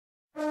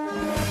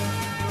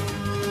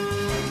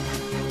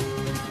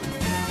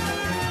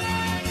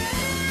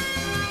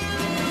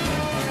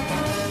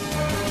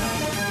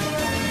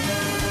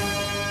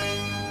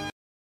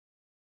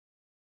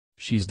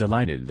she's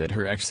delighted that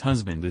her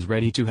ex-husband is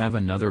ready to have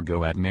another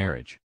go at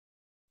marriage.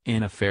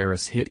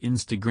 Faris hit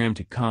Instagram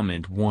to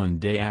comment one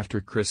day after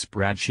Chris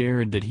Pratt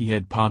shared that he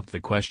had popped the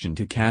question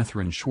to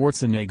Katherine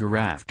Schwarzenegger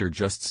after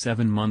just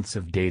 7 months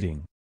of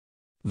dating.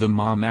 The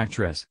mom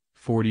actress,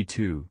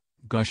 42,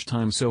 gushed,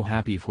 "I'm so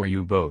happy for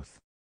you both.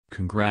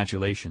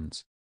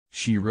 Congratulations,"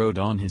 she wrote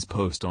on his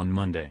post on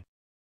Monday.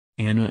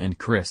 Anna and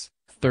Chris,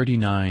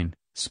 39,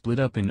 split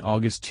up in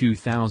August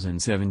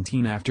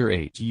 2017 after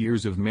 8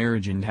 years of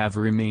marriage and have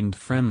remained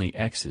friendly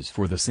exes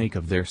for the sake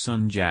of their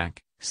son Jack,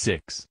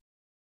 6.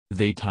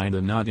 They tied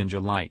a knot in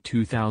July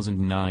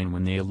 2009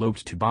 when they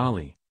eloped to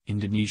Bali,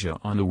 Indonesia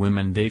on a whim,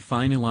 and they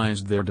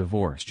finalized their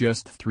divorce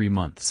just 3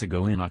 months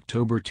ago in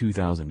October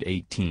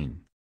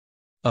 2018.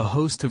 A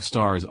host of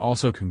stars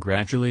also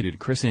congratulated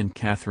Chris and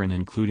Katherine,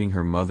 including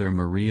her mother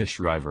Maria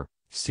Shriver,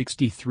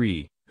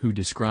 63, who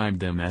described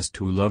them as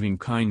two loving,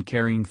 kind,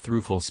 caring,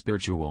 truthful,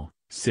 spiritual,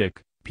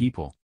 sick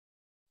people.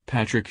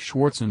 Patrick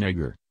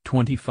Schwarzenegger,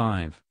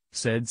 25,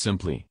 said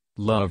simply,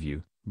 "Love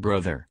you,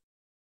 brother."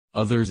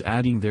 Others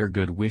adding their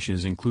good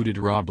wishes included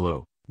Rob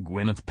Lowe,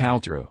 Gwyneth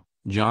Paltrow,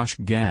 Josh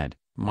Gad,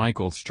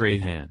 Michael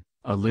Strahan,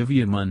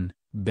 Olivia Munn,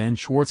 Ben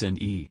Schwartz and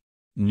E!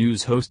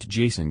 News host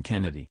Jason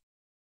Kennedy.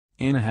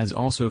 Anna has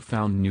also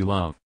found new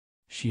love.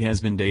 She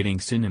has been dating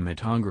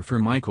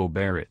cinematographer Michael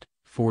Barrett,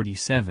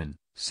 47,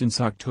 since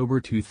October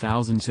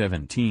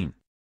 2017.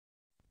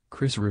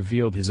 Chris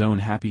revealed his own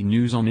happy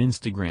news on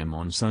Instagram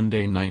on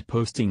Sunday night,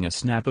 posting a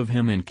snap of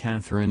him and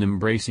Katherine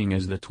embracing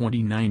as the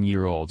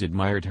 29-year-old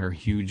admired her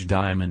huge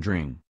diamond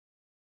ring.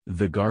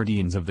 The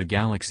Guardians of the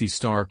Galaxy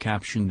star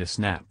captioned the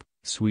snap,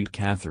 "Sweet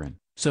Katherine,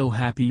 so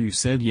happy you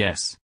said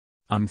yes.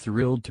 I'm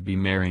thrilled to be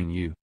marrying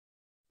you.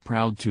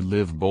 Proud to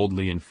live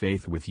boldly in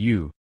faith with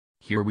you.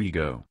 Here we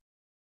go."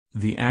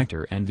 The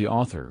actor and the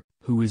author,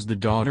 who is the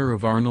daughter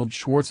of Arnold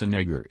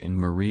Schwarzenegger and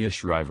Maria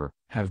Shriver,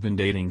 have been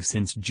dating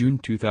since June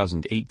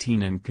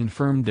 2018 and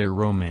confirmed their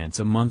romance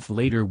a month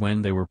later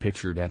when they were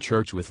pictured at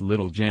church with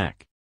little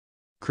Jack.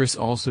 Chris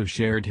also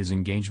shared his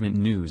engagement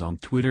news on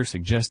Twitter,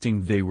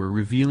 suggesting they were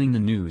revealing the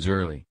news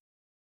early.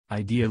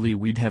 "Ideally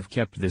we'd have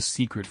kept this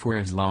secret for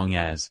as long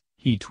as,"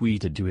 he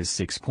tweeted to his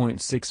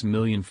 6.6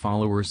 million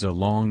followers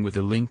along with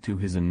a link to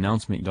his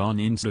announcement on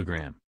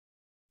Instagram.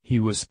 He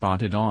was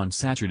spotted on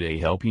Saturday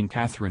helping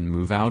Katherine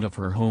move out of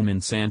her home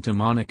in Santa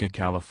Monica,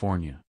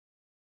 California.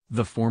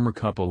 The former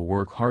couple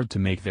work hard to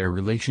make their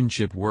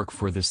relationship work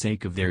for the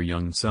sake of their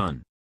young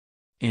son.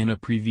 Anna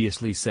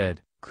previously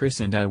said,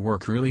 "Chris and I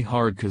work really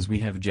hard 'cause we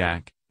have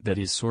Jack, that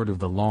is sort of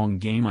the long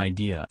game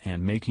idea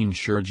and making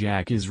sure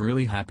Jack is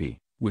really happy,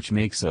 which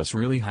makes us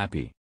really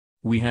happy.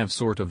 We have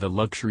sort of the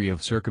luxury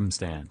of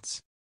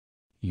circumstance.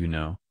 You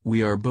know,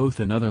 we are both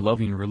in other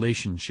loving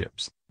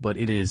relationships, but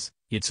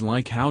it's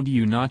like, how do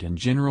you not in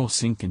general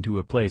sink into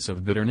a place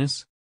of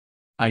bitterness?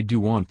 I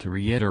do want to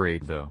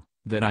reiterate though,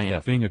 that I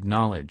effing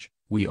acknowledge,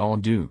 we all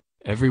do,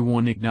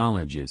 everyone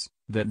acknowledges,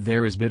 that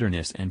there is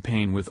bitterness and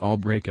pain with all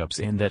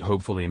breakups, and that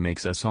hopefully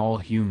makes us all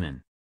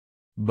human.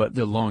 But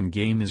the long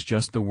game is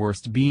just the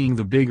worst, being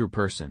the bigger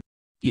person.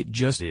 It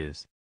just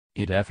is.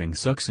 It effing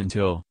sucks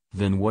until,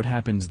 then what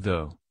happens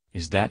though,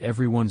 is that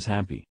everyone's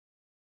happy."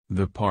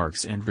 The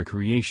Parks and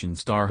Recreation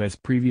star has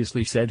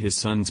previously said his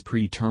son's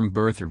preterm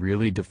birth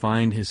really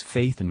defined his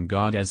faith in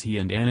God, as he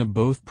and Anna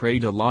both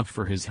prayed a lot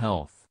for his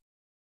health.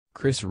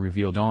 Chris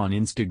revealed on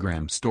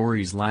Instagram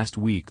stories last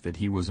week that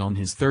he was on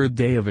his 3rd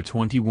day of a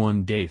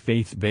 21-day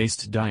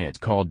faith-based diet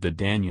called the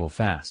Daniel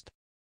Fast.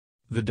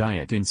 The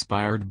diet,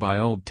 inspired by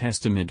Old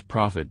Testament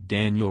prophet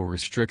Daniel,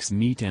 restricts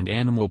meat and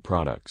animal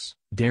products,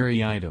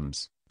 dairy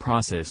items,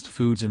 processed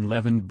foods and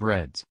leavened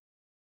breads.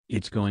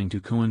 It's going to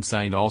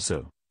coincide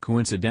also,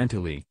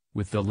 coincidentally,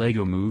 with the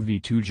LEGO Movie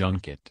 2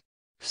 junket.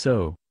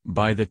 So,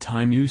 by the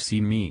time you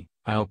see me,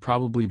 I'll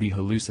probably be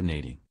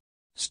hallucinating.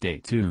 Stay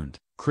tuned,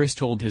 Chris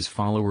told his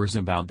followers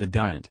about the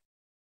diet.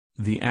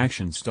 The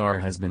action star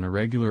has been a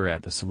regular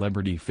at the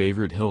celebrity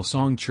favorite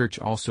Hillsong Church,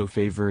 also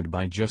favored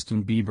by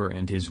Justin Bieber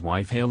and his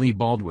wife Hailey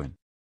Baldwin.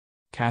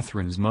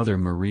 Katherine's mother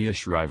Maria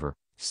Shriver,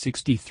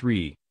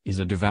 63, is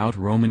a devout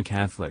Roman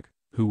Catholic,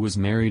 who was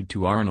married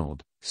to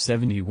Arnold,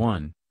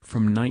 71,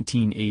 from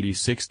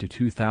 1986 to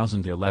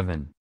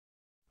 2011.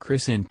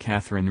 Chris and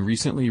Katherine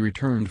recently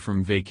returned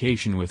from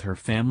vacation with her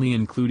family,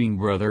 including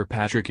brother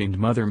Patrick and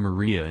mother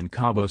Maria, in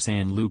Cabo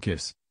San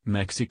Lucas,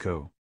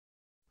 Mexico.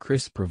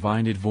 Chris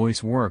provided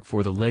voice work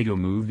for the LEGO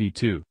Movie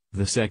 2,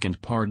 the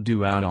second part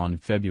due out on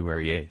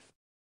February 8.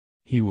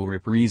 He will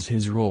reprise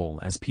his role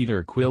as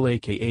Peter Quill,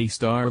 aka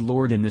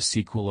Star-Lord, in the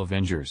sequel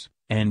Avengers: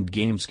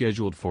 Endgame,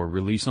 scheduled for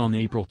release on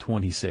April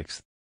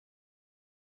 26.